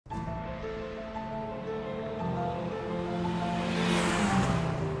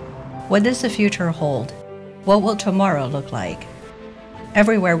What does the future hold? What will tomorrow look like?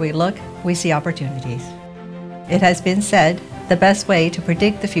 Everywhere we look, we see opportunities. It has been said, the best way to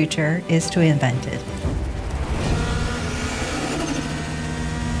predict the future is to invent it.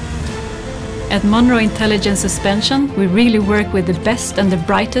 At Monroe Intelligent Suspension, we really work with the best and the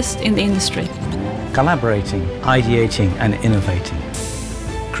brightest in the industry. Collaborating, ideating and innovating.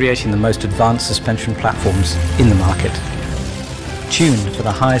 Creating the most advanced suspension platforms in the market. Tuned for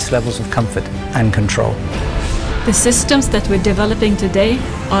the highest levels of comfort and control. The systems that we're developing today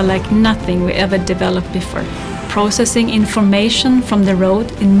are like nothing we ever developed before. Processing information from the road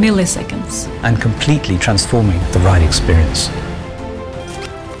in milliseconds. And completely transforming the ride experience.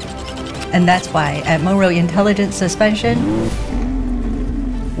 And that's why at Monroe Intelligent Suspension,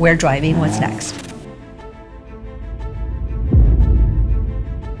 we're driving what's next.